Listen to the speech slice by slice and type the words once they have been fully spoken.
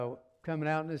coming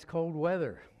out in this cold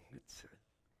weather. It's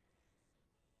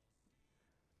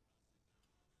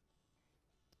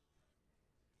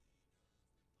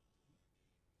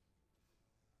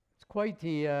quite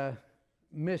the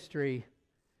mystery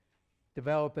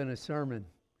developing a sermon.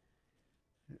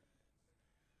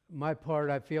 My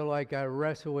part, I feel like I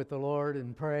wrestle with the Lord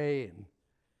and pray and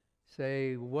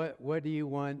say, what do you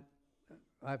want?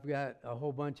 I've got a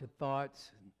whole bunch of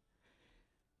thoughts.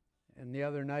 And the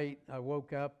other night, I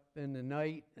woke up in the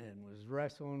night and was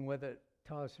wrestling with it,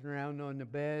 tossing around on the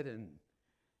bed, and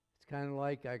it's kind of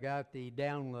like I got the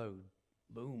download.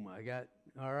 Boom,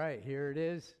 all right, here it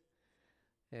is.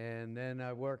 And then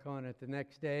I work on it the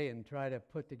next day and try to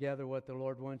put together what the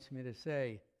Lord wants me to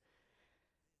say.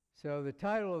 So the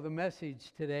title of the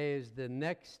message today is The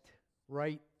Next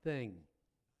Right Thing.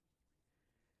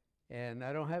 And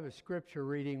I don't have a scripture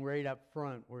reading right up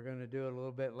front. We're going to do it a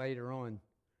little bit later on.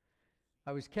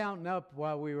 I was counting up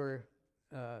while we were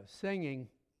singing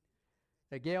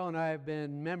that Gail and I have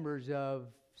been members of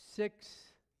 6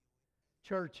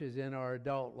 churches in our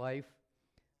adult life.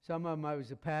 Some of them I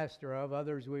was a pastor of,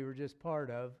 others we were just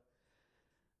part of.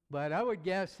 But I would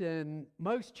guess in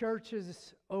most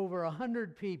churches, over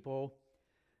 100 people,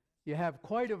 you have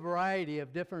quite a variety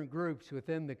of different groups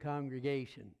within the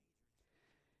congregation.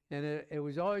 And it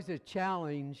was always a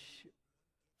challenge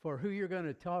for who you're going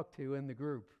to talk to in the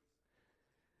group.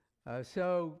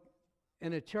 So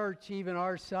in a church even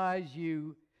our size,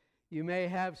 you may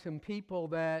have some people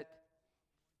that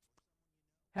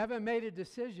haven't made a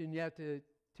decision yet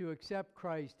to accept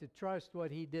Christ, to trust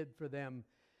what He did for them.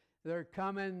 They're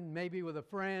coming maybe with a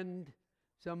friend,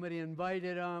 somebody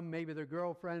invited them, maybe their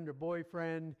girlfriend or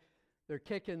boyfriend. They're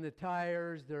kicking the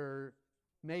tires, they're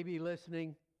maybe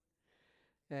listening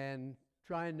and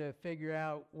trying to figure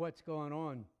out what's going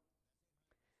on.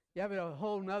 You have a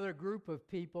whole other group of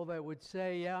people that would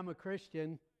say, yeah, I'm a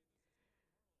Christian.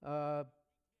 But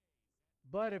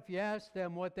if you ask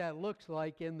them what that looks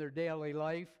like in their daily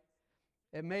life,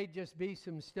 it may just be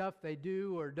some stuff they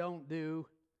do or don't do.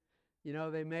 You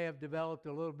know, they may have developed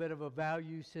a little bit of a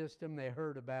value system they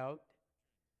heard about.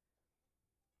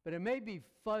 But it may be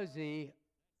fuzzy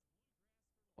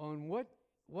on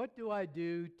what do I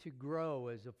do to grow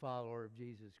as a follower of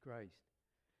Jesus Christ?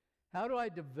 How do I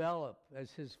develop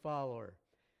as His follower?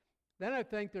 Then I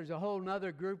think there's a whole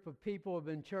other group of people who have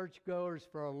been churchgoers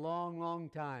for a long, long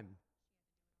time.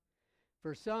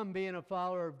 For some, being a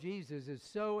follower of Jesus is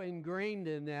so ingrained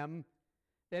in them,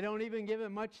 they don't even give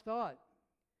it much thought.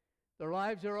 Their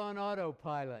lives are on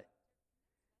autopilot.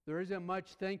 There isn't much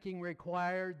thinking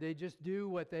required. They just do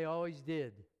what they always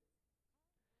did.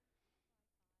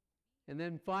 And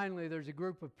then finally, there's a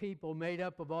group of people made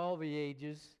up of all the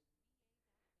ages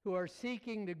who are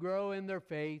seeking to grow in their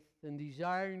faith and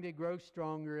desiring to grow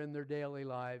stronger in their daily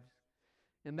lives.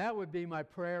 And that would be my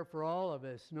prayer for all of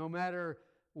us. No matter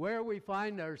where we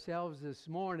find ourselves this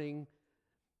morning,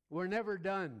 we're never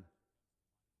done.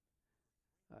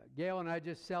 Gail and I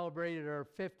just celebrated our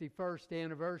 51st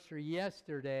anniversary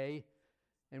yesterday,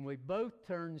 and we both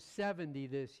turned 70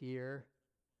 this year.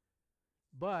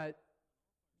 But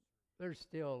there's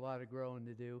still a lot of growing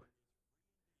to do.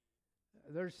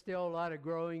 There's still a lot of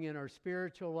growing in our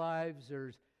spiritual lives.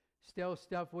 There's still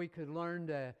stuff we could learn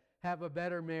to have a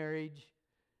better marriage,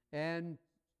 and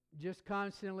just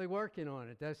constantly working on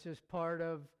it. That's just part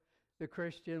of the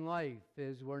Christian life,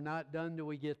 is we're not done till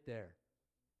we get there.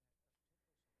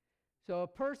 So a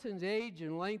person's age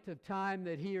and length of time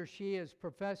that he or she has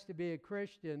professed to be a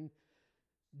Christian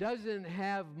doesn't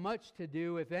have much to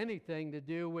do, if anything, to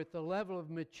do with the level of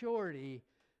maturity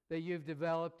that you've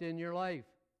developed in your life.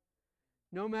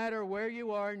 No matter where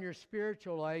you are in your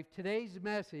spiritual life, today's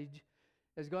message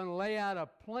is going to lay out a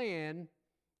plan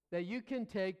that you can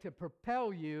take to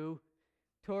propel you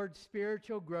towards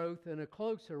spiritual growth and a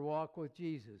closer walk with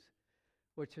Jesus,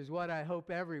 which is what I hope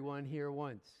everyone here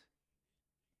wants.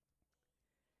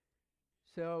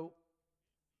 So,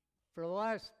 for the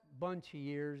last bunch of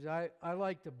years, I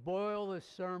like to boil the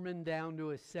sermon down to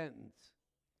a sentence.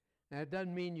 Now, it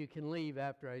doesn't mean you can leave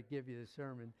after I give you the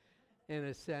sermon in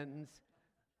a sentence.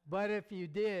 But if you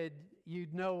did,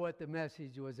 you'd know what the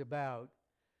message was about.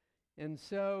 And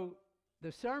so,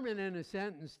 the sermon in a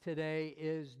sentence today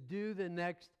is, do the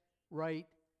next right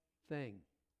thing.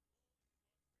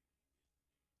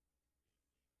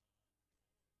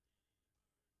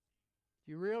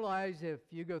 You realize if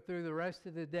you go through the rest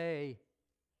of the day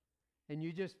and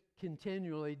you just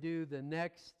continually do the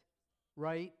next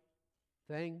right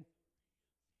thing,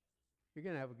 you're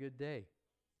going to have a good day.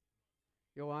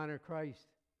 You'll honor Christ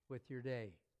with your day.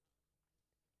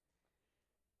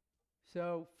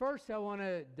 So first I want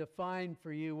to define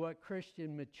for you what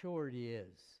Christian maturity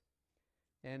is.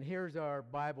 And here's our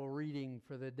Bible reading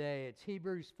for the day. It's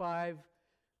Hebrews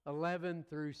 5:11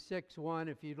 through 6:1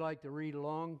 if you'd like to read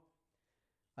along.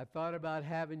 I thought about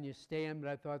having you stand, but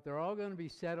I thought they're all going to be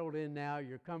settled in now.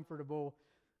 You're comfortable.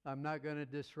 I'm not going to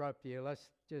disrupt you. Let's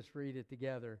just read it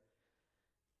together.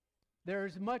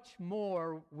 There's much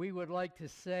more we would like to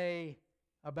say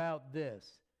about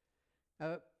this.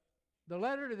 The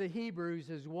letter to the Hebrews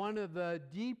is one of the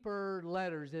deeper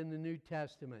letters in the New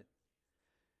Testament.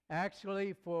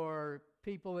 Actually, for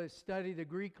people that study the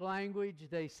Greek language,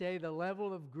 they say the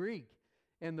level of Greek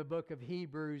in the book of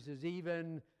Hebrews is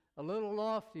even a little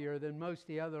loftier than most of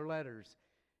the other letters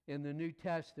in the New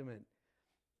Testament.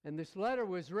 And this letter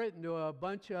was written to a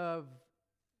bunch of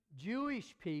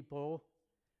Jewish people,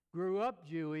 grew up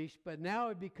Jewish, but now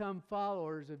had become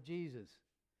followers of Jesus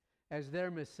as their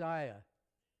Messiah.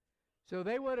 So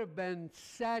they would have been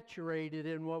saturated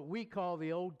in what we call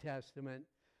the Old Testament.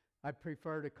 I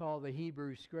prefer to call the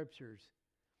Hebrew Scriptures.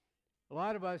 A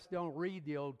lot of us don't read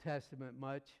the Old Testament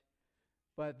much,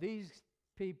 but these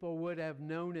people would have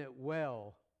known it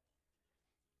well.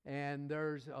 And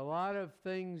there's a lot of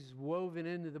things woven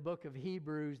into the book of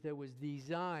Hebrews that was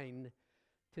designed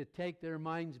to take their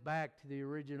minds back to the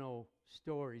original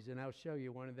stories. And I'll show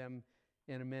you one of them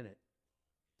in a minute.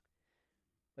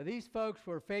 But these folks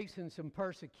were facing some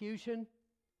persecution.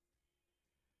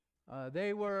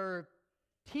 They were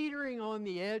teetering on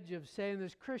the edge of saying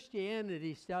this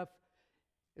Christianity stuff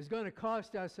is going to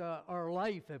cost us our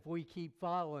life if we keep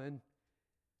following.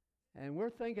 And we're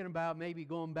thinking about maybe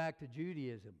going back to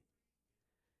Judaism.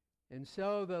 And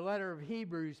so the letter of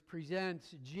Hebrews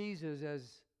presents Jesus as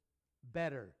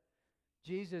better.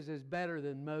 Jesus is better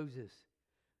than Moses.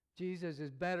 Jesus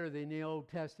is better than the Old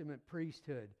Testament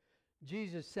priesthood.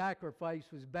 Jesus' sacrifice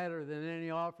was better than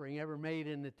any offering ever made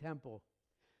in the temple.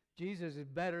 Jesus is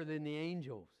better than the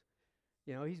angels.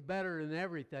 You know, he's better than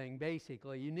everything,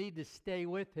 basically. You need to stay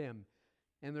with him.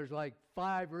 And there's like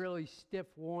 5 really stiff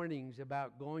warnings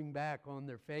about going back on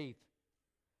their faith.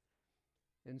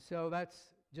 And so that's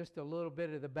just a little bit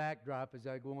of the backdrop as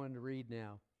I go on to read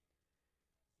now.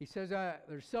 He says,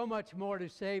 there's so much more to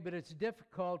say, but it's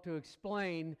difficult to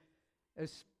explain,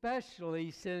 especially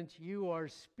since you are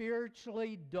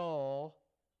spiritually dull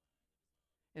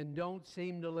and don't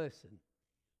seem to listen.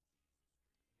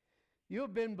 You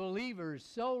have been believers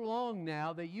so long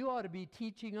now that you ought to be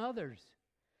teaching others.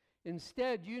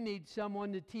 Instead, you need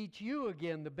someone to teach you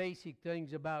again the basic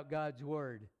things about God's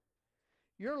Word.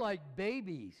 You're like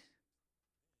babies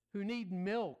who need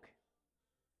milk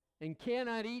and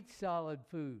cannot eat solid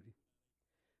food.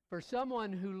 For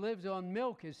someone who lives on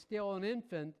milk is still an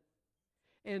infant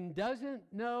and doesn't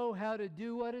know how to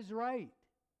do what is right.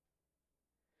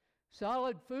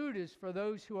 Solid food is for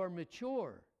those who are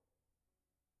mature.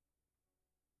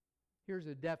 Here's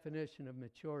a definition of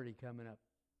maturity coming up.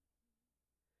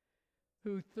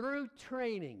 Who through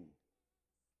training,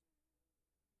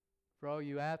 for all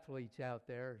you athletes out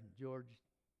there, George,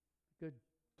 good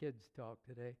kids talk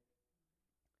today.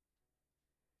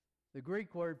 The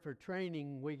Greek word for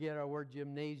training, we get our word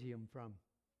gymnasium from.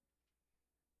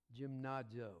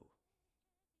 Gymnazo.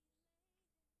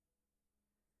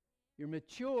 You're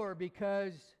mature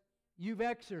because you've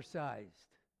exercised.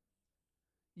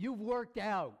 You've worked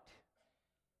out.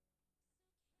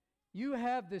 You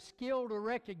have the skill to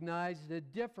recognize the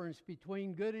difference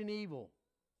between good and evil.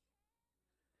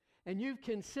 And you've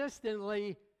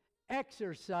consistently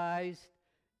exercised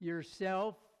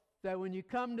yourself that when you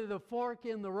come to the fork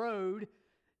in the road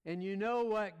and you know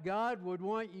what God would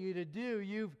want you to do,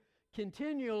 you've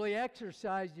continually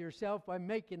exercised yourself by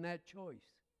making that choice.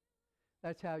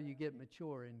 That's how you get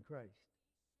mature in Christ.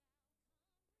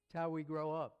 It's how we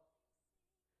grow up.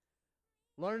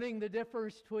 Learning the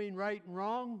difference between right and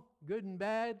wrong, good and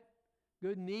bad,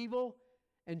 good and evil,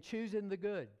 and choosing the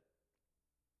good.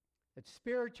 It's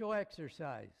spiritual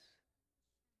exercise.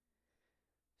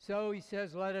 So he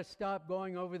says, let us stop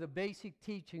going over the basic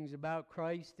teachings about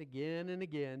Christ again and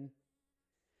again,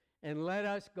 and let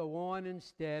us go on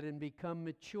instead and become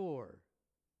mature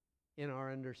in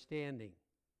our understanding.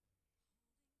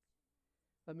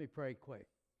 Let me pray quick.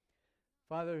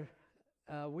 Father,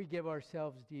 we give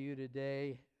ourselves to you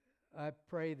today. I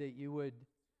pray that you would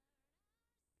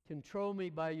control me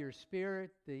by your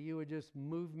Spirit, that you would just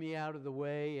move me out of the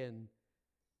way and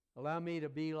allow me to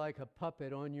be like a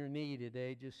puppet on your knee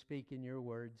today, just speaking your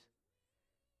words.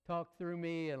 Talk through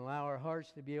me and allow our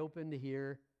hearts to be open to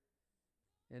hear,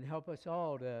 and help us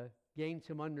all to gain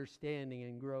some understanding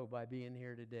and grow by being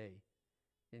here today.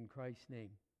 In Christ's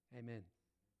name, amen.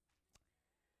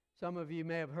 Some of you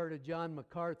may have heard of John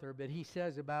MacArthur, but he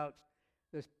says about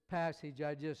this passage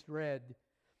I just read,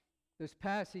 this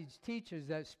passage teaches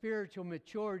that spiritual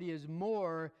maturity is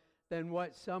more than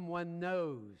what someone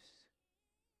knows.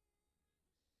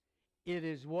 It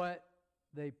is what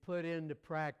they put into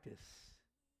practice.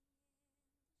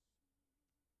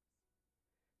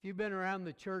 If you've been around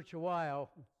the church a while,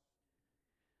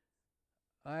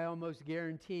 I almost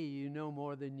guarantee you know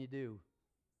more than you do.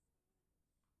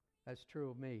 That's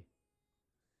true of me.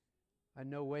 I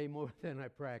know way more than I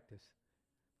practice,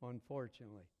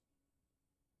 unfortunately.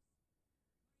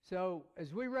 So,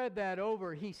 as we read that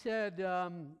over, he said,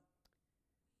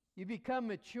 you become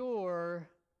mature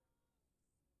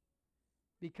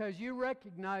because you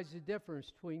recognize the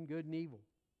difference between good and evil.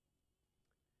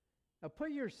 Now,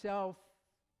 put yourself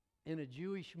in a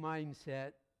Jewish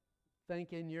mindset,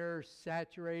 thinking you're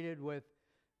saturated with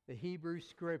the Hebrew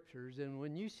Scriptures, and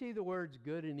when you see the words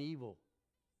good and evil,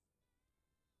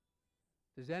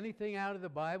 does anything out of the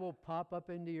Bible pop up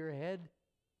into your head?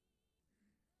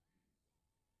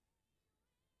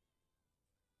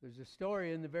 There's a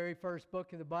story in the very first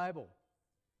book of the Bible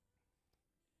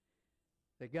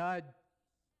that God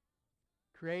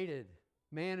created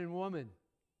man and woman.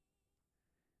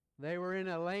 They were in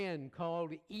a land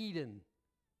called Eden.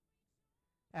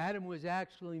 Adam was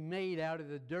actually made out of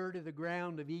the dirt of the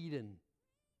ground of Eden.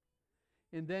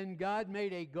 And then God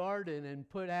made a garden and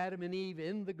put Adam and Eve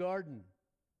in the garden.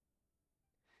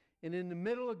 And in the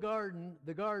middle of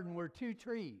the garden were two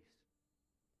trees.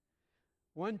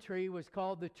 One tree was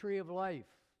called the tree of life,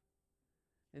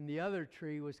 and the other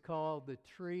tree was called the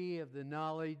tree of the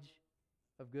knowledge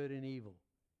of good and evil.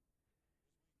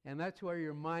 And that's where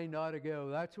your mind ought to go.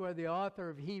 That's where the author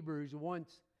of Hebrews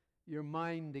wants your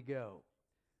mind to go.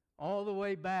 All the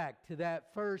way back to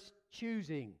that first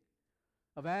choosing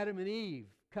of Adam and Eve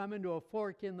coming to a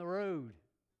fork in the road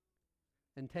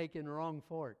and taking the wrong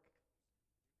fork.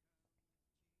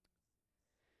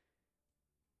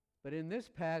 But in this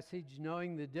passage,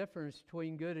 knowing the difference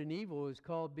between good and evil is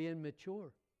called being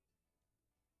mature.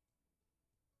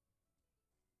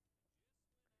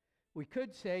 We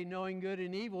could say knowing good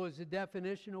and evil is the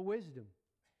definition of wisdom.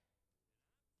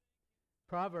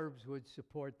 Proverbs would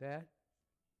support that.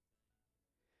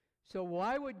 So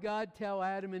why would God tell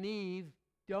Adam and Eve,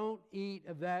 don't eat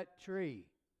of that tree?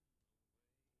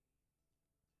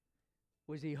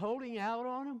 Was he holding out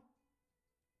on them?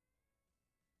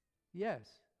 Yes,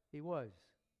 he was.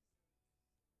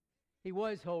 He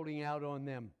was holding out on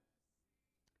them.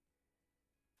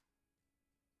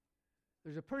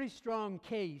 There's a pretty strong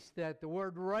case that the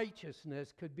word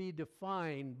righteousness could be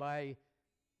defined by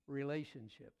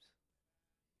relationships.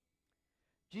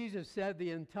 Jesus said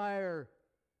the entire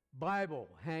Bible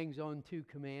hangs on two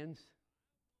commands.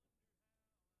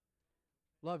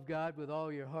 Love God with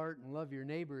all your heart and love your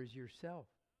neighbor as yourself.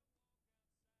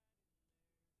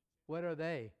 What are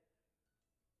they?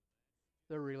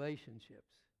 They're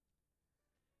relationships.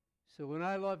 So when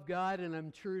I love God and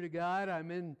I'm true to God, I'm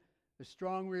in a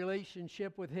strong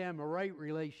relationship with Him, a right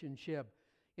relationship.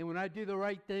 And when I do the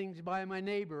right things by my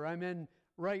neighbor, I'm in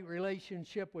right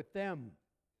relationship with them.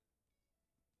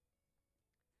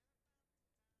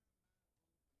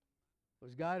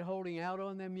 Was God holding out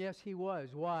on them? Yes, He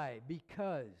was. Why?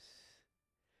 Because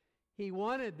He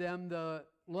wanted them to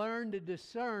learn to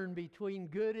discern between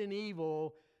good and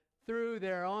evil through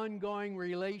their ongoing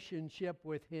relationship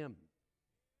with Him.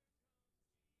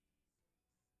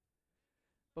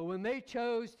 But when they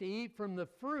chose to eat from the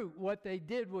fruit, what they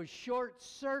did was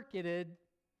short-circuited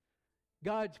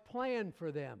God's plan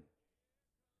for them.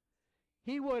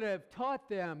 He would have taught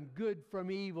them good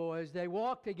from evil as they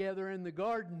walked together in the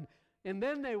garden, and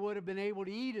then they would have been able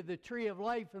to eat of the tree of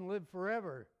life and live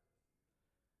forever.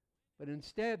 But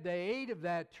instead, they ate of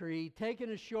that tree, taking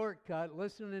a shortcut,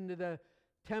 listening to the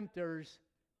tempter's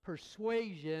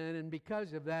persuasion, and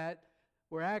because of that,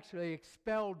 were actually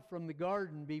expelled from the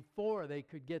garden before they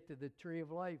could get to the tree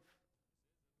of life.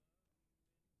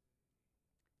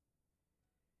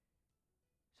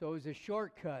 So it was a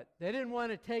shortcut. They didn't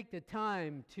want to take the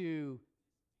time to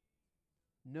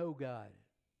know God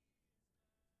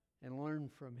and learn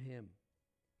from Him.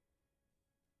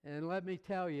 And let me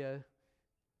tell you,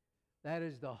 that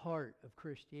is the heart of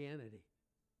Christianity.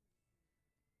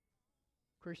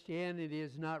 Christianity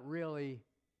is not really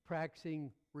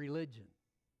practicing religion.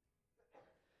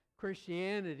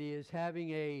 Christianity is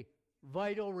having a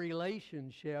vital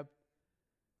relationship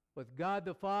with God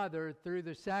the Father through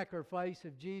the sacrifice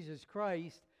of Jesus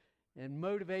Christ and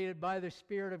motivated by the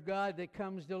Spirit of God that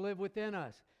comes to live within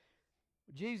us.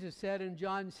 Jesus said in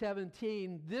John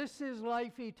 17, "This is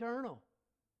life eternal,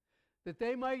 that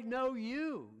they might know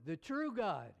you, the true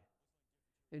God,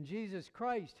 and Jesus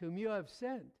Christ, whom you have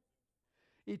sent.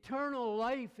 Eternal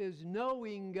life is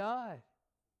knowing God.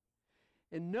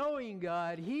 And knowing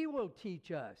God, He will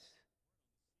teach us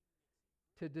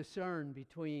to discern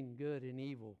between good and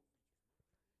evil.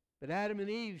 But Adam and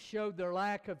Eve showed their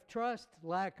lack of trust,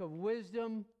 lack of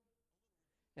wisdom,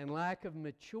 and lack of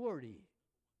maturity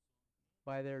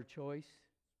by their choice.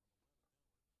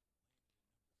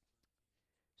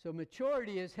 So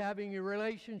maturity is having a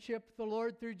relationship with the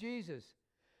Lord through Jesus,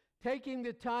 taking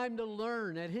the time to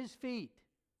learn at His feet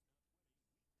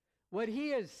what He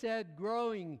has said,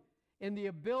 growing in the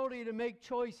ability to make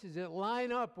choices that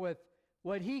line up with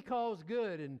what He calls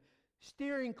good, and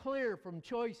steering clear from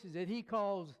choices that He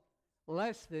calls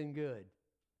less than good.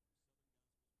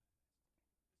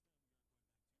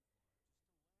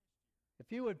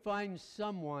 If you would find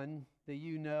someone that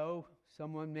you know,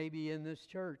 someone maybe in this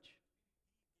church,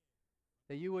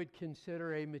 that you would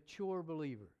consider a mature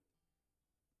believer,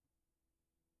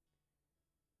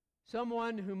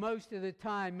 someone who most of the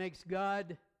time makes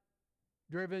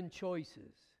God-driven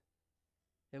choices,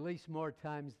 at least more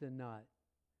times than not.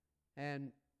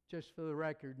 And just for the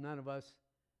record, none of us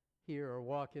here are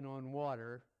walking on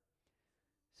water,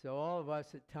 so all of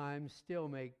us at times still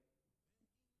make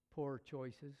poor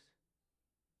choices.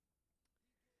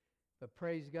 But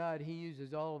praise God, He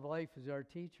uses all of life as our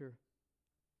teacher.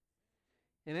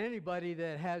 And anybody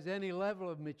that has any level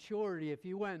of maturity, if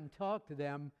you went and talked to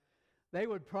them, they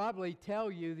would probably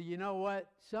tell you that, you know what,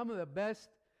 some of the best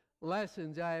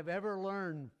lessons I have ever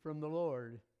learned from the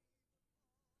Lord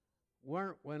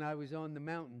weren't when I was on the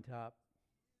mountaintop,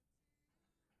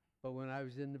 but when I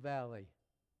was in the valley.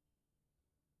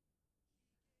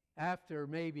 After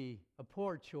maybe a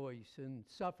poor choice and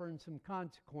suffering some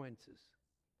consequences.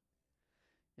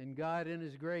 And God in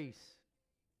His grace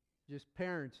just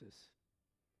parents us,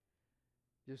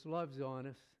 just loves on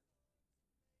us,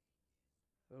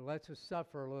 lets us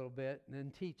suffer a little bit, and then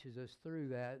teaches us through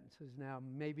that and says, now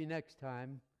maybe next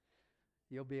time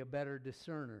you'll be a better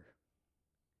discerner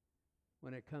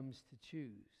when it comes to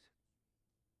choose.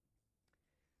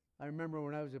 I remember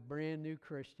when I was a brand new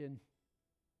Christian,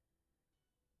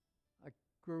 I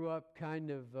grew up kind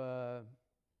of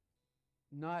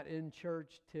not in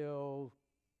church till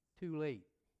too late.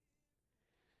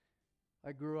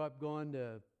 I grew up going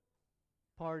to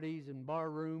parties and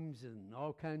bar rooms and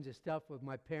all kinds of stuff with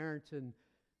my parents, and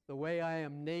the way I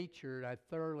am natured, I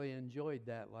thoroughly enjoyed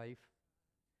that life.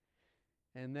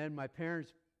 And then my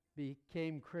parents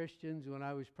became Christians when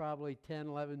I was probably 10,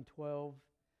 11, 12.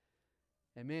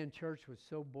 And man, church was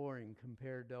so boring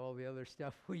compared to all the other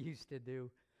stuff we used to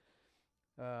do.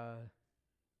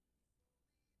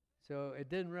 So it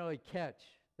didn't really catch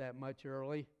that much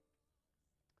early.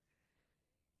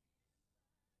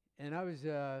 And I was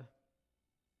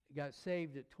got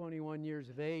saved at 21 years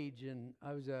of age, and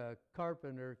I was a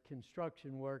carpenter,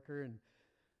 construction worker, and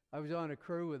I was on a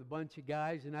crew with a bunch of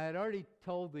guys, and I had already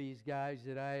told these guys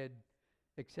that I had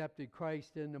accepted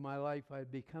Christ into my life. I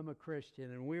had become a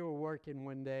Christian, and we were working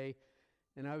one day,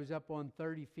 and I was up on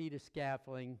 30 feet of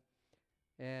scaffolding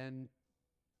and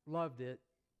loved it,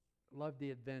 loved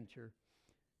the adventure.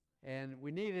 And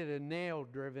we needed a nail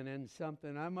driven in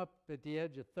something. I'm up at the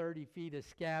edge of 30 feet of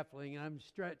scaffolding, and I'm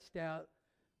stretched out,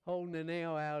 holding the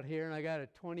nail out here, and I got a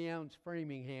 20-ounce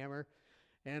framing hammer,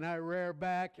 and I rear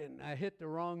back, and I hit the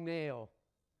wrong nail.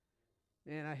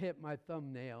 And I hit my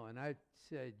thumbnail, and I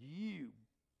said, you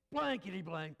blankety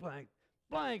blank blank,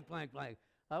 blank blank blank.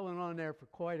 I went on there for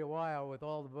quite a while with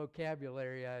all the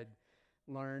vocabulary I'd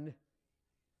learned.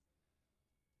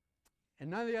 And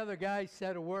none of the other guys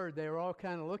said a word. They were all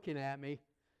kind of looking at me.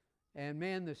 And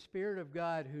man, the Spirit of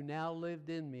God who now lived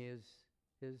in me as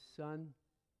His Son,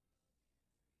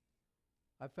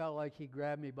 I felt like He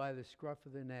grabbed me by the scruff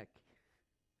of the neck.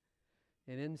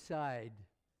 And inside,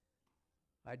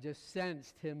 I just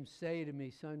sensed Him say to me,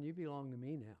 son, you belong to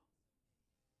me now.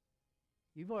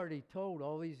 You've already told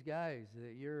all these guys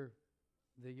that you're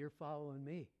following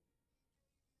me.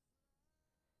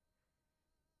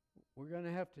 We're going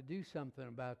to have to do something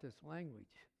about this language.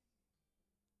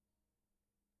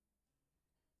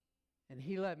 And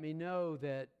He let me know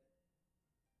that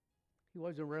He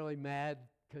wasn't really mad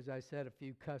because I said a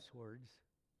few cuss words.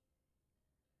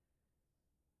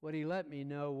 What He let me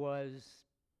know was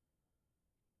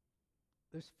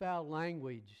this foul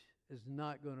language is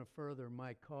not going to further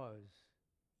my cause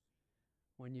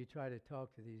when you try to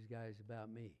talk to these guys about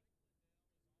me.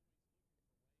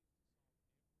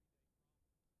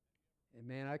 And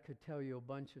man, I could tell you a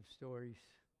bunch of stories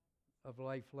of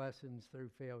life lessons through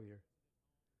failure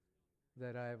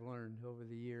that I have learned over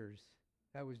the years.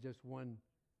 That was just one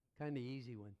kind of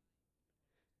easy one.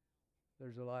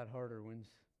 There's a lot harder ones.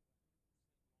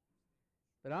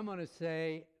 But I'm going to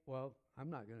say, well, I'm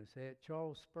not going to say it.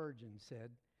 Charles Spurgeon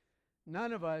said,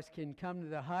 none of us can come to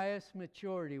the highest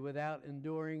maturity without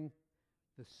enduring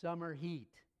the summer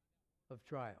heat of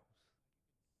trials.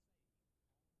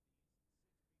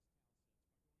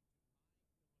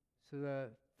 So the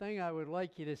thing I would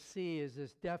like you to see is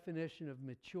this definition of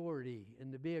maturity.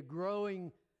 And to be a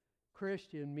growing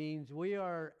Christian means we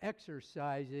are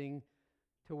exercising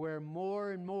to where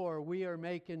more and more we are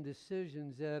making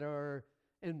decisions that are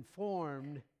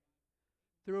informed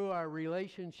through our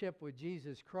relationship with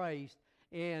Jesus Christ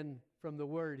and from the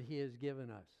Word He has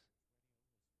given us.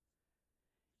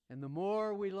 And the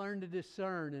more we learn to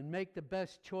discern and make the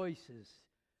best choices,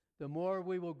 the more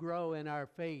we will grow in our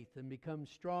faith and become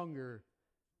stronger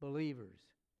believers.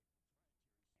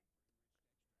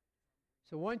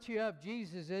 So once you have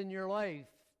Jesus in your life,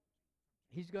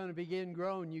 He's going to begin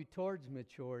growing you towards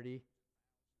maturity.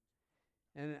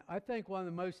 And I think one of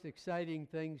the most exciting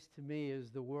things to me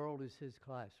is the world is His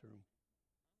classroom.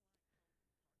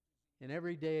 And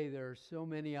every day there are so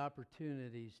many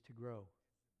opportunities to grow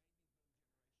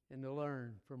and to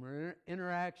learn from our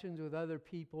interactions with other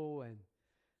people and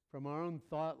from our own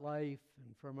thought life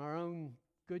and from our own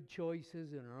good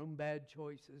choices and our own bad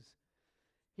choices.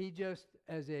 He just,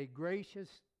 as a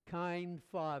gracious, kind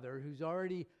Father who's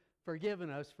already forgiven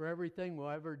us for everything we'll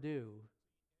ever do,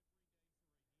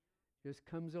 just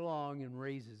comes along and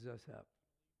raises us up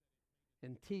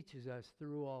and teaches us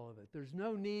through all of it. There's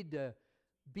no need to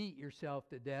beat yourself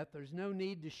to death. There's no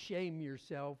need to shame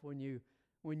yourself when you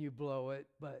blow it,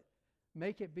 but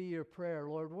make it be your prayer,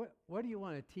 Lord, what do you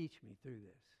want to teach me through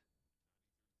this?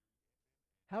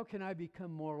 How can I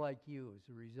become more like you as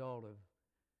a result of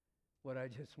what I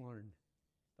just learned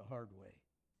the hard way?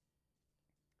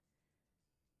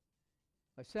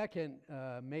 A second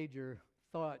major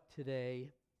thought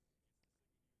today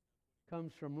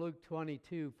comes from Luke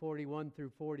 22, 41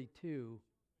 through 42.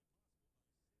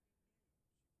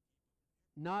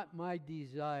 Not my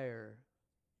desire,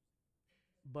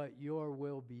 but your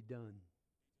will be done.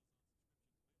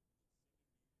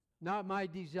 Not my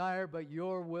desire, but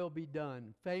your will be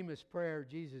done. Famous prayer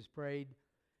Jesus prayed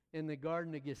in the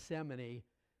Garden of Gethsemane.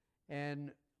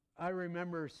 And I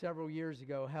remember several years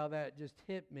ago how that just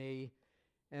hit me.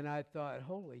 And I thought,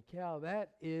 holy cow,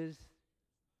 that is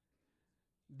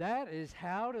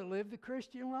how to live the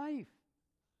Christian life.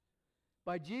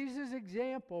 By Jesus'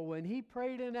 example, when He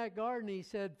prayed in that garden, He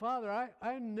said, Father,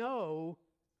 I know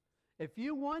if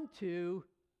you want to,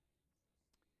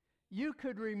 you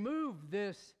could remove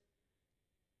this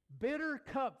bitter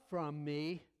cup from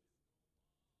me,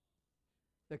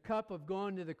 the cup of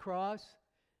going to the cross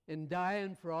and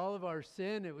dying for all of our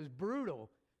sin. It was brutal,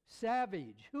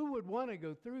 savage. Who would want to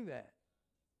go through that?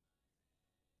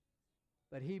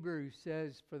 But Hebrews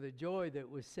says, for the joy that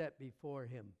was set before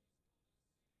Him,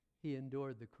 He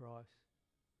endured the cross,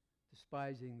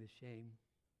 despising the shame,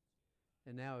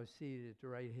 and now is seated at the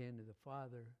right hand of the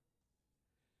Father.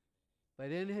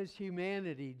 But in His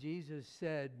humanity, Jesus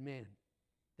said, man,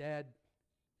 Dad,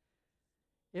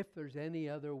 if there's any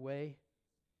other way,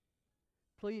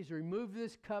 please remove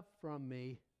this cup from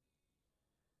me.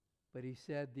 But He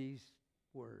said these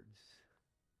words,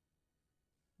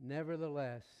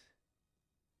 nevertheless,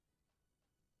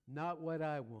 not what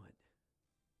I want,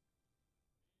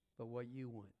 but what you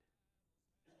want.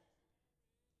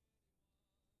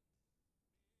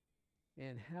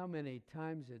 And how many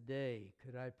times a day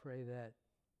could I pray that?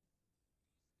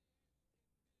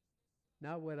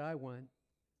 Not what I want.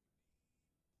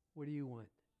 What do you want?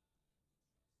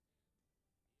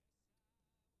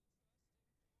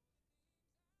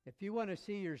 If you want to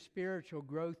see your spiritual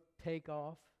growth take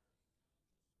off,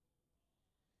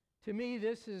 to me,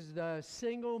 this is the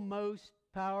single most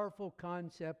powerful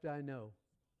concept I know.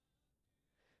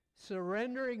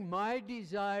 Surrendering my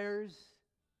desires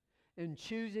and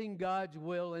choosing God's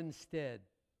will instead.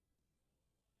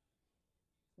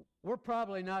 We're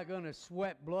probably not going to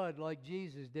sweat blood like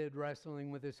Jesus did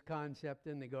wrestling with this concept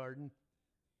in the garden.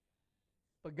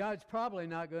 But God's probably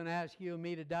not going to ask you and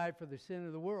me to die for the sin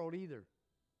of the world either.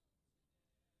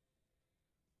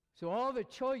 So all the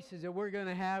choices that we're going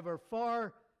to have are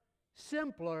far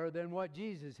simpler than what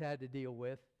Jesus had to deal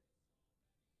with.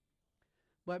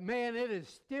 But man, it is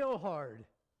still hard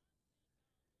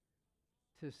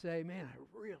to say, man, I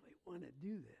really want to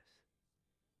do this.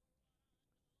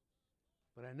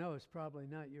 But I know it's probably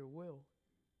not your will.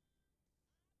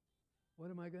 What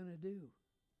am I going to do?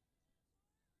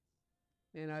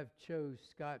 And I've chose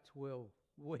Scott's will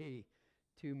way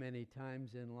too many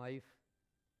times in life.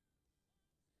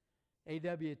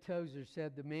 A.W. Tozer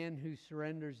said, the man who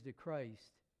surrenders to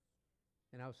Christ,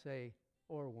 and I'll say,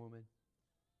 or woman,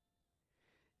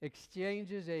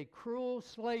 exchanges a cruel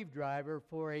slave driver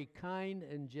for a kind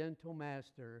and gentle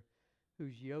master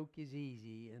whose yoke is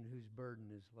easy and whose burden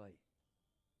is light.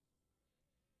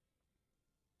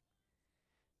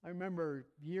 I remember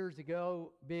years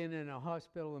ago being in a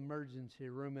hospital emergency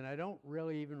room, and I don't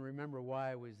really even remember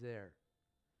why I was there.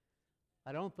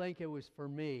 I don't think it was for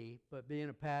me, but being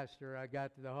a pastor, I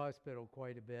got to the hospital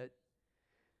quite a bit.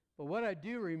 But what I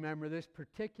do remember this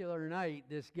particular night,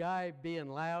 this guy being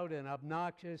loud and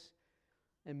obnoxious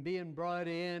and being brought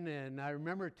in, and I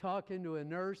remember talking to a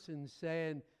nurse and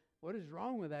saying, what is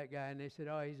wrong with that guy? And they said,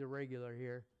 oh, he's a regular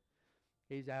here.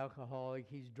 He's alcoholic,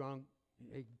 he's drunk.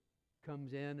 He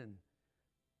comes in and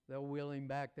they'll wheel him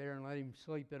back there and let him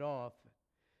sleep it off.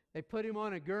 They put him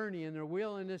on a gurney and they're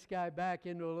wheeling this guy back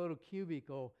into a little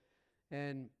cubicle,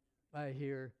 and I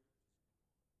hear,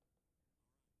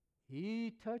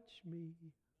 he touched me.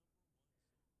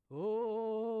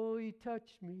 Oh, he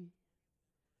touched me.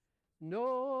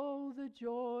 Know the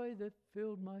joy that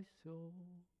filled my soul.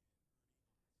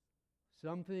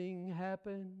 Something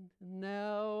happened,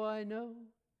 now I know.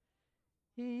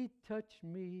 He touched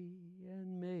me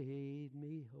and made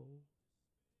me whole.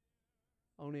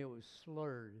 Only it was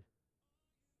slurred.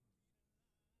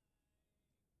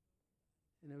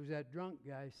 And it was that drunk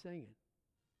guy singing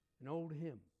an old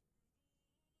hymn.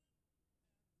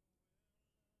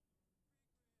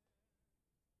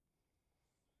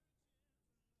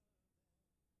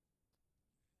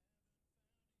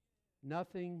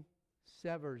 Nothing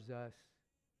severs us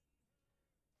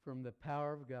from the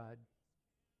power of God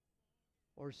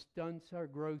or stunts our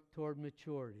growth toward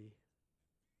maturity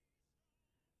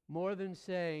more than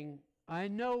saying, I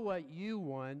know what you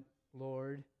want,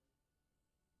 Lord.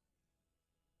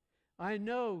 I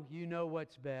know you know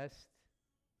what's best.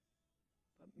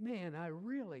 But man, I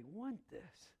really want this.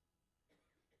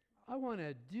 I want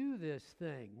to do this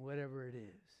thing, whatever it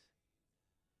is.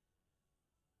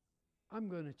 I'm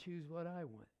going to choose what I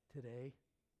want today.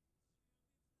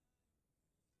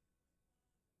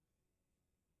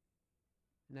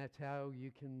 And that's how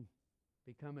you can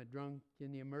become a drunk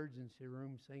in the emergency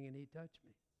room singing, he touched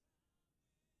me.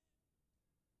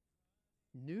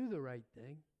 Knew the right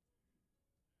thing.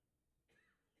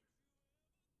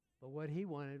 But what he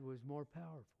wanted was more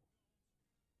powerful.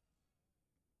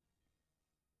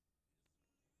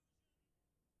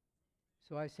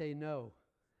 So I say no.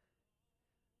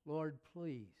 Lord,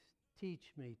 please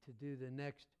teach me to do the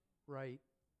next right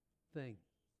thing.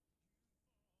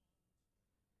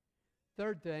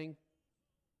 Third thing,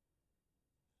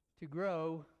 to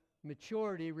grow,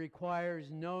 maturity requires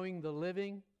knowing the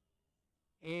living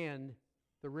and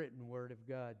the written Word of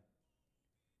God.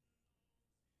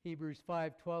 Hebrews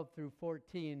 5:12 through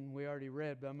 14, we already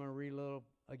read, but I'm going to read a little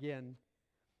again.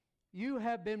 You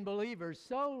have been believers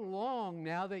so long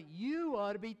now that you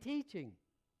ought to be teaching.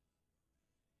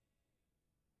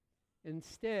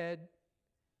 Instead,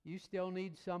 you still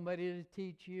need somebody to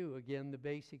teach you, again, the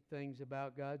basic things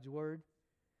about God's Word.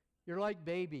 You're like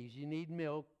babies. You need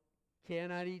milk.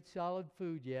 Cannot eat solid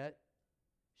food yet.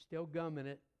 Still gumming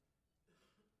it.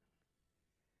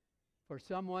 For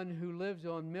someone who lives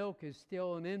on milk is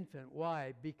still an infant.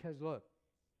 Why? Because, look,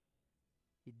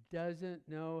 he doesn't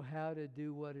know how to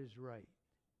do what is right.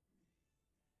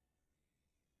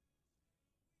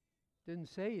 Didn't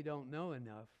say you don't know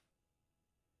enough.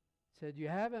 Said you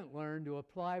haven't learned to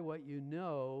apply what you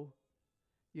know.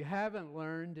 You haven't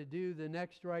learned to do the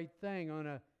next right thing on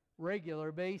a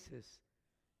regular basis.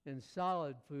 And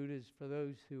solid food is for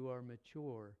those who are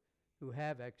mature, who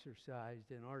have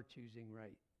exercised and are choosing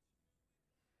right.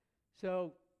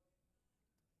 So,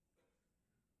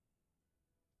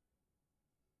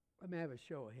 let me have a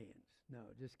show of hands. No,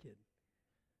 just kidding.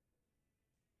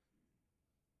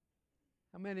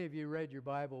 How many of you read your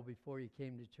Bible before you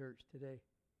came to church today?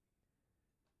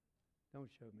 Don't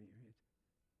show me your hands.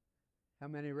 How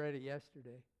many read it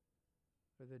yesterday?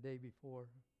 Or the day before?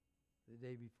 The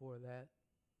day before that?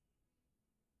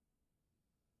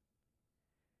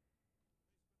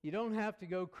 You don't have to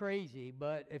go crazy,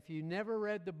 but if you never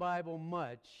read the Bible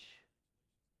much,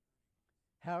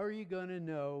 how are you going to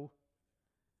know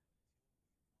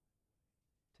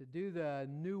to do the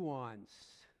nuance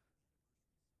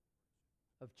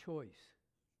of choice?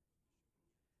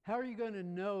 How are you going to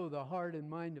know the heart and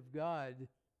mind of God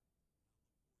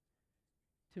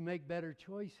to make better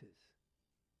choices?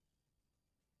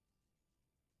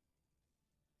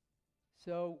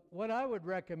 So what I would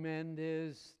recommend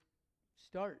is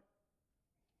start.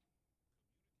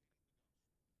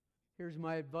 Here's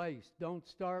my advice. Don't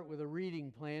start with a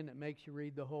reading plan that makes you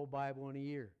read the whole Bible in a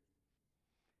year,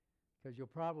 because you'll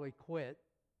probably quit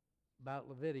about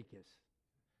Leviticus.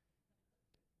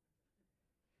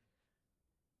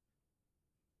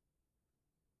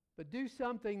 But do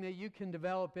something that you can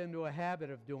develop into a habit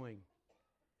of doing.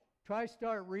 Try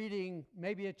start reading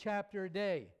maybe a chapter a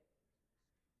day,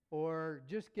 or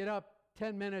just get up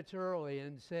 10 minutes early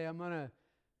and say, I'm going to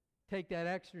take that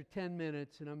extra 10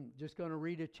 minutes and I'm just going to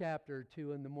read a chapter or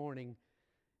two in the morning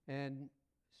and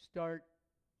start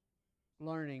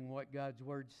learning what God's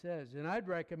Word says. And I'd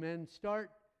recommend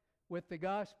start with the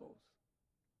Gospels.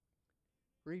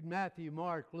 Read Matthew,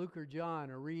 Mark, Luke, or John,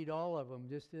 or read all of them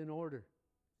just in order.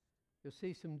 You'll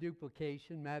see some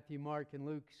duplication, Matthew, Mark, and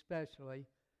Luke especially.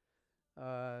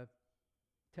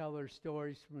 Tell their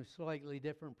stories from a slightly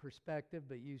different perspective,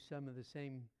 but use some of the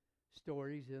same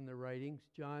stories in the writings.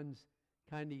 John's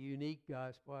kind of unique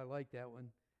gospel. I like that one.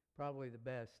 Probably the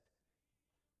best.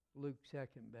 Luke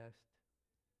second best.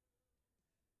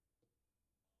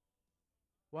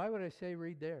 Why would I say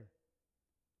read there?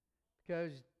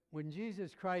 Because when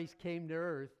Jesus Christ came to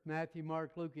earth, Matthew,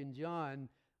 Mark, Luke, and John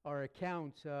are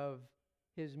accounts of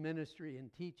his ministry and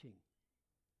teaching.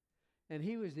 And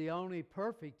he was the only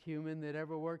perfect human that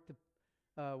ever walked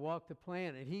the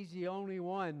planet. He's the only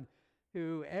one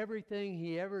who everything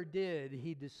he ever did,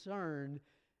 he discerned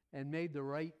and made the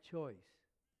right choice.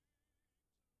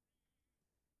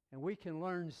 And we can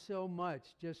learn so much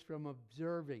just from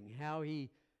observing how he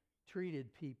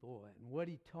treated people and what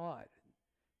he taught, and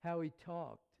how he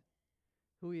talked,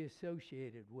 who he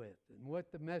associated with, and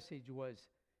what the message was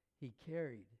he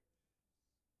carried.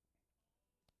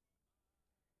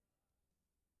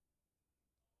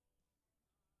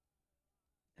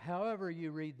 However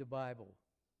you read the Bible,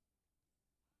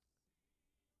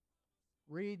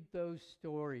 read those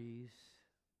stories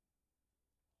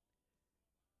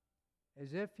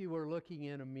as if you were looking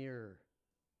in a mirror.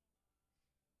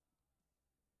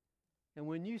 And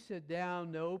when you sit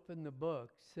down to open the book,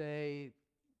 say,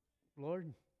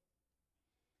 Lord,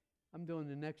 I'm doing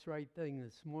the next right thing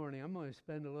this morning. I'm going to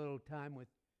spend a little time with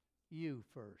you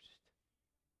first.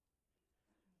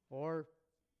 Or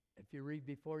if you read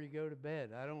before you go to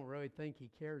bed, I don't really think he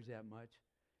cares that much.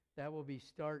 That will be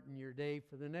starting your day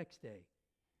for the next day.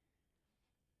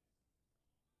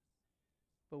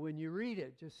 But when you read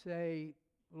it, just say,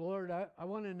 Lord, I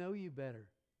want to know you better.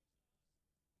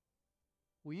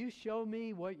 Will you show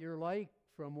me what you're like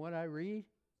from what I read?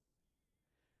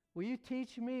 Will you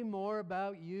teach me more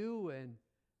about you and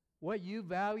what you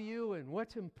value and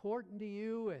what's important to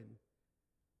you? And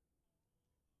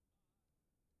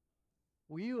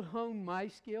will you hone my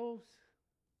skills?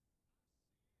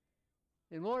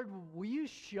 And Lord, will you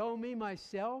show me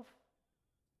myself?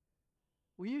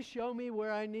 Will you show me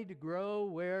where I need to grow,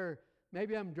 where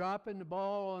maybe I'm dropping the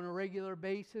ball on a regular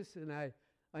basis and I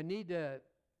need to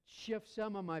shift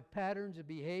some of my patterns of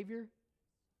behavior?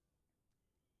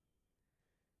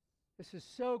 This is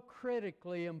so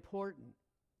critically important.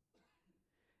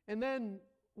 And then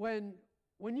when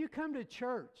you come to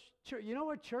church, you know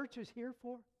what church is here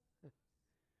for? It's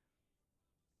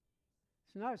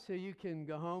not so you can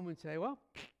go home and say, well,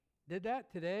 did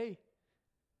that today.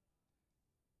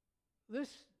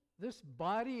 This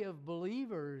body of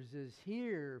believers is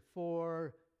here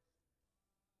for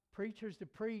preachers to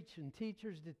preach and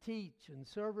teachers to teach and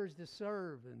servers to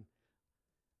serve and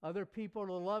other people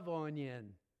to love on you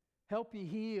and help you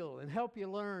heal and help you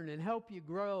learn and help you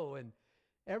grow. And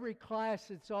every class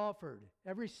that's offered,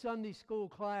 every Sunday school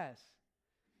class,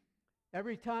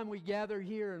 every time we gather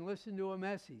here and listen to a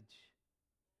message,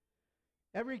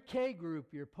 every K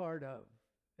group you're part of,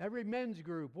 every men's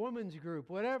group, women's group,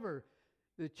 whatever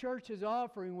the church is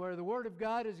offering where the Word of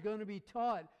God is going to be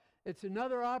taught, it's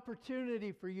another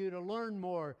opportunity for you to learn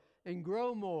more and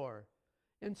grow more.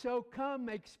 And so come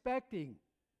expecting.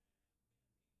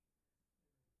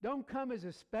 Don't come as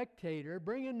a spectator.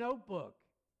 Bring a notebook.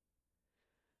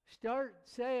 Start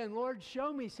saying, Lord,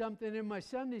 show me something in my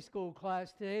Sunday school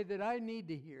class today that I need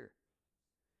to hear.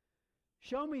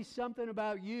 Show me something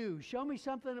about you. Show me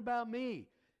something about me.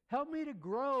 Help me to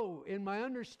grow in my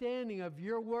understanding of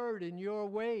your word and your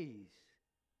ways.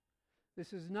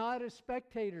 This is not a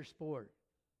spectator sport.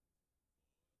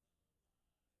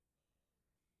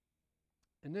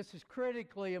 And this is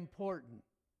critically important.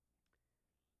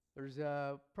 There's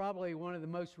probably one of the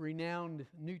most renowned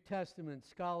New Testament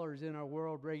scholars in our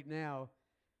world right now.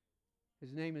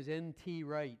 His name is N.T.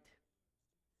 Wright.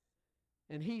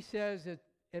 And he says that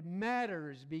it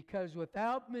matters because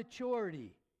without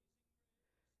maturity,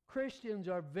 Christians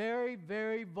are very,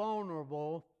 very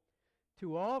vulnerable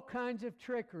to all kinds of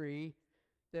trickery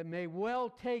that may well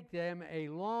take them a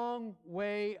long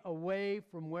way away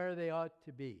from where they ought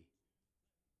to be.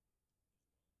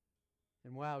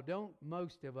 And wow, don't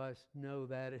most of us know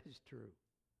that is true?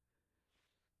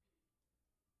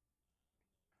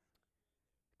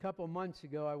 A couple months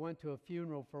ago, I went to a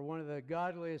funeral for one of the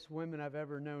godliest women I've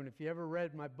ever known. If you ever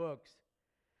read my books,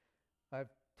 I've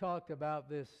talked about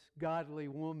this godly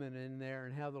woman in there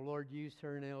and how the Lord used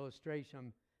her in an illustration.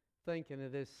 I'm thinking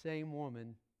of this same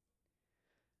woman.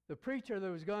 The preacher that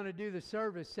was going to do the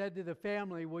service said to the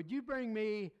family, "Would you bring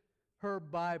me her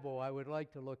Bible? I would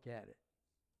like to look at it."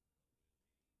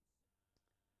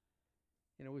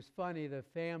 And it was funny, the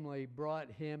family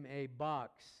brought him a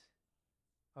box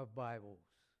of Bibles.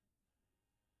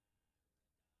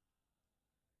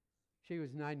 She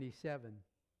was 97.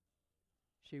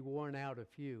 She'd worn out a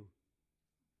few.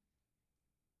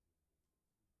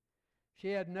 She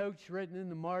had notes written in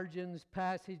the margins,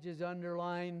 passages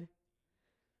underlined.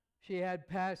 She had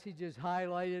passages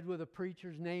highlighted with a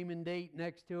preacher's name and date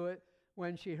next to it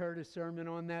when she heard a sermon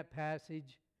on that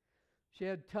passage. She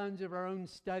had tons of her own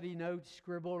study notes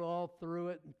scribbled all through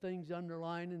it, and things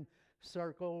underlined and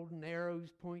circled, and arrows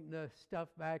pointing to stuff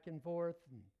back and forth.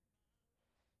 And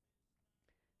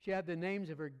she had the names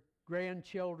of her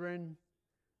grandchildren,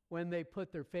 when they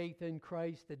put their faith in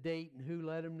Christ, the date and who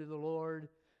led them to the Lord,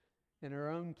 and her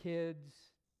own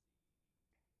kids.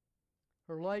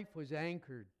 Her life was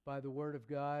anchored by the Word of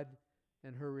God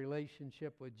and her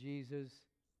relationship with Jesus.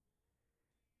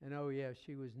 And oh yeah,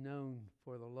 she was known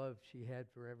for the love she had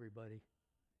for everybody.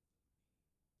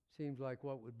 Seems like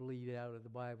what would bleed out of the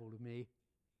Bible to me.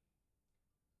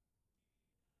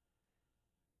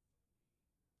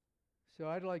 So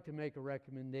I'd like to make a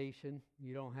recommendation.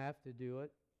 You don't have to do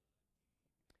it.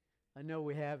 I know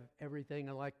we have everything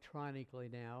electronically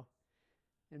now.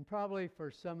 And probably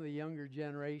for some of the younger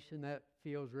generation, that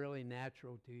feels really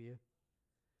natural to you.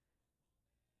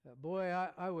 Boy,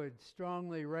 I would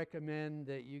strongly recommend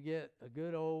that you get a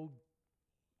good old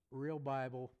real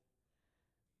Bible,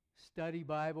 study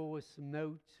Bible with some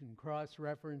notes and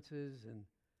cross-references and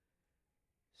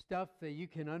stuff that you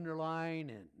can underline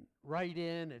and write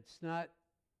in. It's not,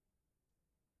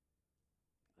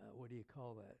 what do you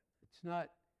call that? It's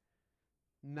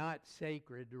not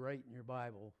sacred to write in your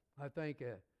Bible. I think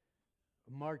a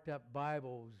marked up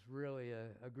Bible is really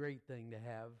a great thing to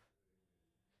have.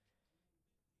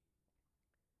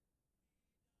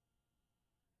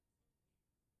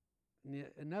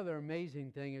 Another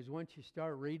amazing thing is once you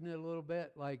start reading it a little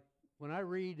bit, like when I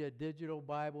read a digital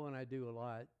Bible, and I do a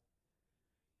lot,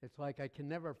 it's like I can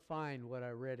never find what I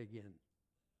read again.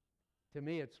 To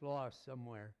me, it's lost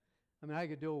somewhere. I mean, I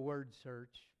could do a word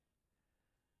search,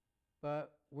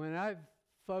 but when I've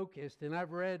focused and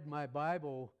I've read my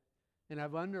Bible and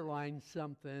I've underlined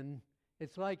something,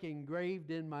 it's like engraved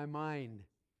in my mind.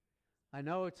 I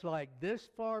know it's like this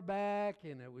far back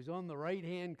and it was on the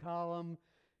right-hand column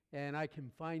and I can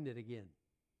find it again.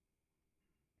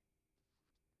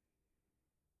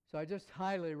 So I just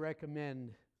highly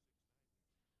recommend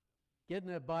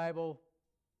getting a Bible,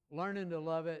 learning to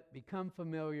love it, become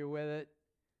familiar with it,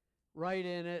 write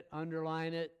in it,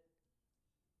 underline it.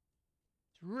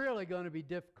 It's really going to be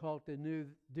difficult to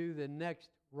do the next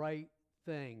right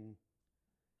thing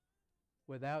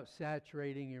without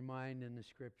saturating your mind in the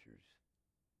Scriptures.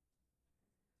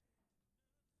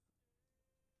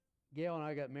 Gail and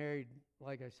I got married,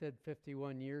 like I said,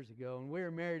 51 years ago, and we were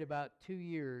married about 2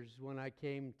 years when I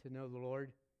came to know the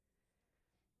Lord.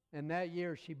 And that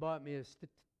year she bought me a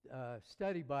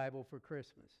study Bible for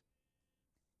Christmas.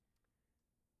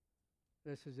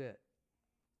 This is it.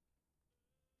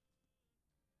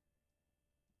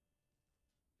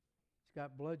 It's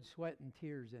got blood, sweat, and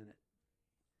tears in it.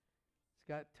 It's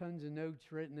got tons of notes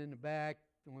written in the back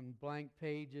on blank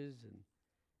pages and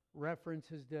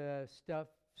references to stuff,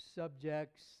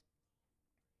 subjects.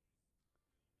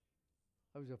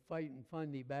 I was a fighting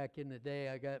fundy back in the day.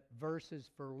 I got verses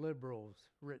for liberals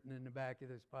written in the back of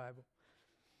this Bible.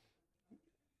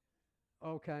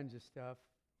 All kinds of stuff.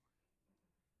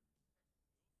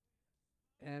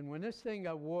 And when this thing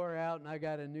got wore out and I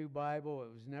got a new Bible,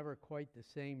 it was never quite the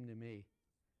same to me.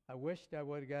 I wished I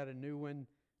would have got a new one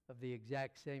of the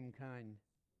exact same kind.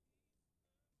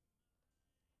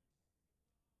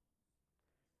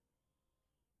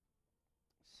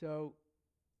 So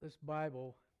this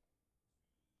Bible,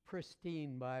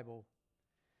 pristine Bible,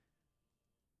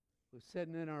 was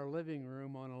sitting in our living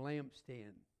room on a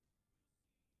lampstand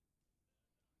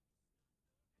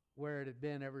where it had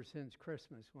been ever since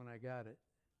Christmas when I got it.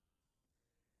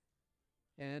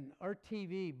 And our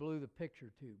TV blew the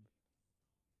picture tube.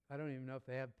 I don't even know if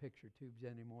they have picture tubes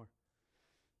anymore.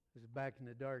 It was back in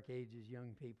the dark ages,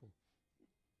 young people.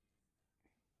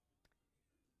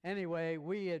 Anyway,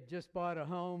 we had just bought a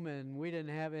home and we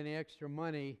didn't have any extra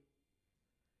money.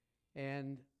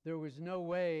 And there was no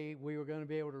way we were going to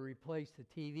be able to replace the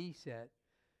TV set.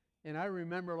 And I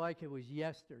remember like it was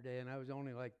yesterday, and I was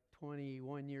only like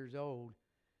 21 years old,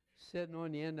 sitting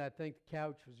on the end. I think the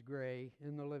couch was gray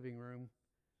in the living room.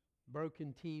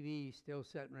 Broken TV still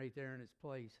sitting right there in its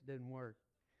place. It didn't work.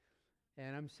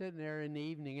 And I'm sitting there in the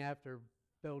evening after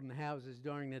building houses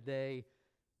during the day.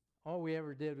 All we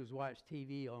ever did was watch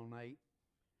TV all night.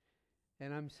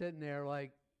 And I'm sitting there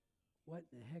like, what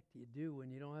in the heck do you do when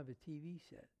you don't have a TV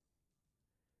set?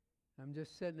 I'm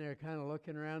just sitting there kind of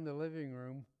looking around the living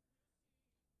room.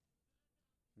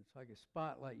 It's like a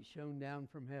spotlight shone down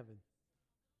from heaven.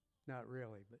 Not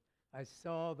really, but I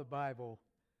saw the Bible,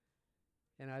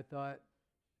 and I thought,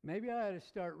 maybe I ought to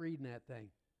start reading that thing.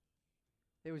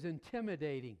 It was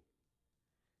intimidating.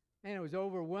 And it was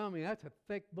overwhelming. That's a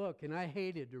thick book, and I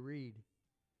hated to read.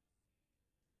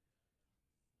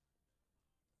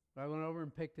 I went over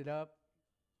and picked it up.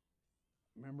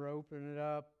 I remember opening it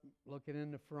up, looking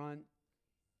in the front.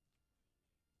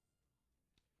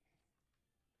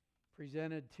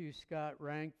 Presented to Scott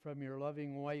Rank from your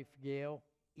loving wife, Gail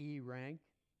E. Rank,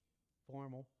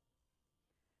 formal.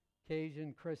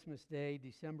 Occasion, Christmas Day,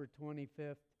 December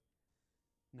 25th,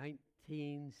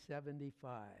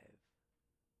 1975.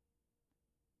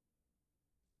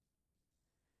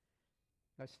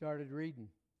 I started reading.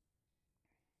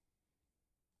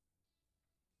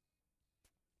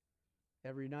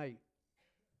 Every night,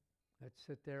 I'd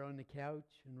sit there on the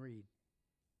couch and read.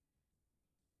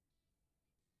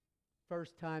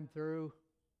 First time through,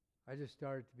 I just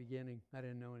started at the beginning. I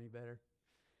didn't know any better.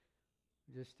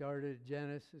 I just started at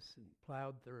Genesis and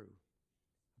plowed through.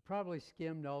 I probably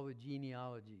skimmed all the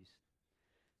genealogies.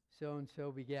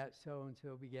 So-and-so begat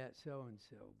so-and-so begat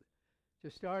so-and-so.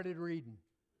 Just started reading.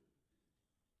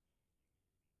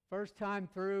 First time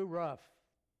through, rough.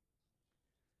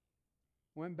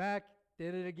 Went back,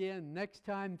 did it again. Next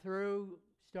time through,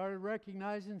 started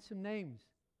recognizing some names.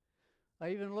 I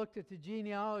even looked at the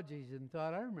genealogies and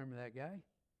thought, I remember that guy.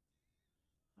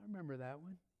 I remember that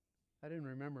one. I didn't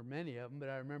remember many of them, but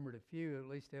I remembered a few. At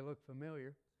least they looked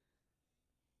familiar.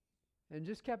 And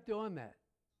just kept doing that.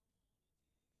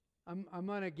 I'm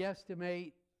going to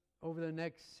guesstimate over the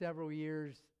next several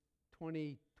years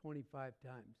 20, 25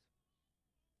 times.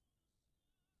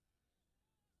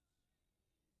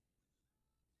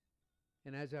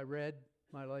 And as I read,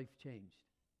 my life changed.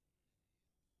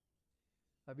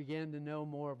 I began to know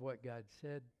more of what God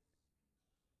said,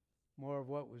 more of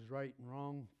what was right and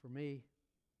wrong for me.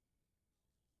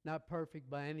 Not perfect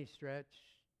by any stretch,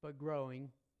 but growing.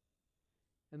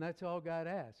 And that's all God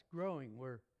asks, growing.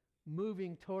 We're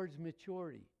moving towards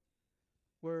maturity.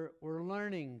 We're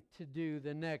learning to do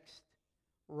the next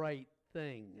right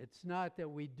thing. It's not that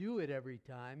we do it every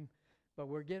time, but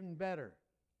we're getting better.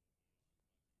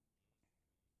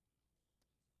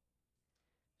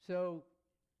 So,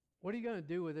 what are you going to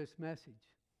do with this message?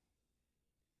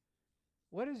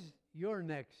 What is your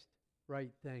next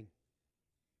right thing?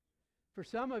 For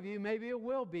some of you, maybe it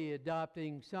will be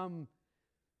adopting some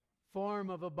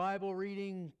form of a Bible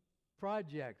reading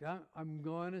project. I'm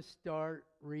going to start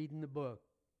reading the book.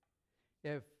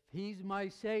 If He's my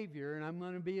Savior and I'm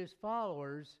going to be His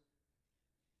followers,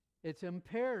 it's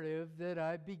imperative that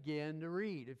I begin to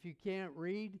read. If you can't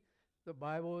read, the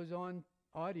Bible is on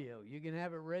audio. You can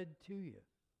have it read to you.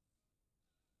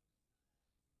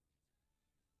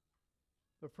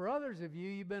 But for others of you,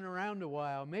 you've been around a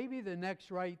while. Maybe the next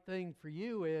right thing for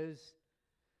you is,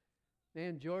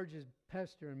 man, George is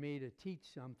pestering me to teach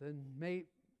something.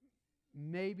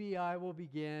 Maybe I will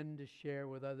begin to share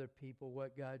with other people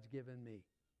what God's given me.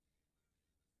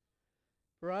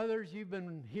 For others, you've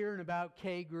been hearing about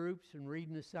K groups and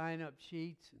reading the sign-up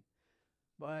sheets,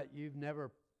 but you've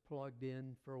never plugged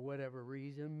in for whatever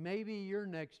reason. Maybe your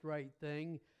next right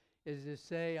thing is to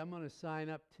say, I'm going to sign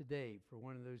up today for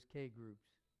one of those K groups.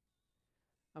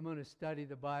 I'm going to study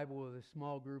the Bible with a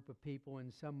small group of people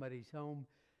in somebody's home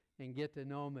and get to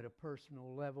know them at a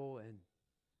personal level and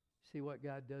see what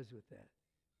God does with that.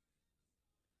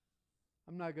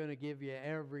 I'm not going to give you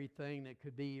everything that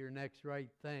could be your next right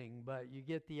thing, but you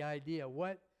get the idea.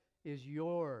 What is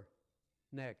your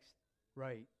next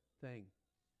right thing?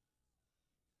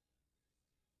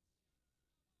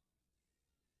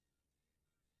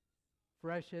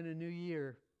 Fresh in a new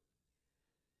year,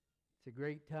 it's a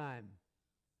great time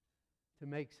to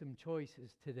make some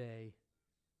choices today.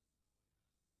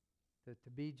 That to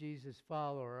be Jesus'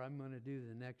 follower, I'm going to do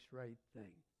the next right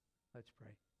thing. Let's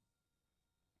pray.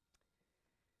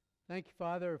 Thank you,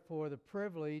 Father, for the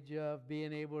privilege of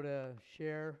being able to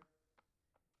share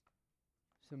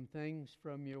some things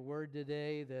from your word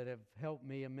today that have helped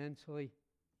me immensely.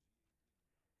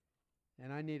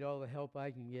 And I need all the help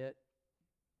I can get.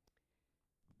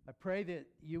 I pray that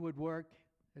you would work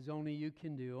as only you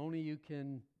can do. Only you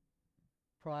can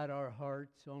prod our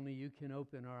hearts. Only you can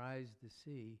open our eyes to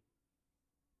see.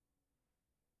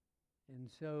 And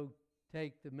so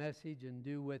take the message and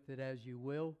do with it as you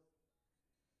will.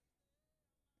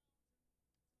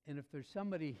 And if there's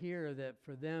somebody here that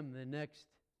for them the next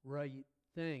right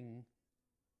thing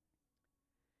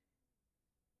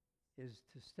is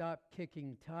to stop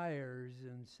kicking tires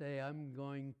and say, I'm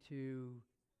going to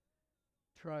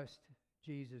trust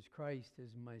Jesus Christ as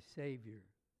my Savior.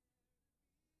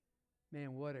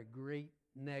 Man, what a great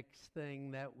next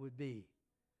thing that would be.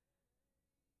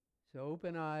 So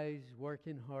open eyes,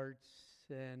 working hearts,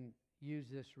 and use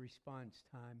this response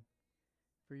time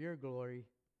for your glory.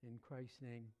 In Christ's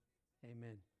name,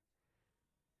 amen.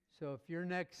 So if your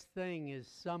next thing is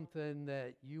something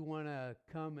that you want to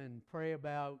come and pray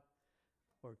about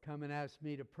or come and ask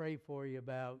me to pray for you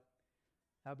about,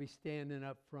 I'll be standing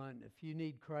up front. If you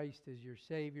need Christ as your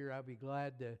Savior, I'll be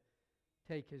glad to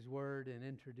take His word and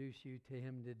introduce you to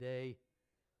Him today.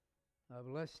 But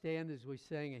let's stand as we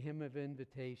sing a hymn of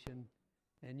invitation,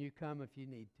 and you come if you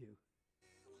need to.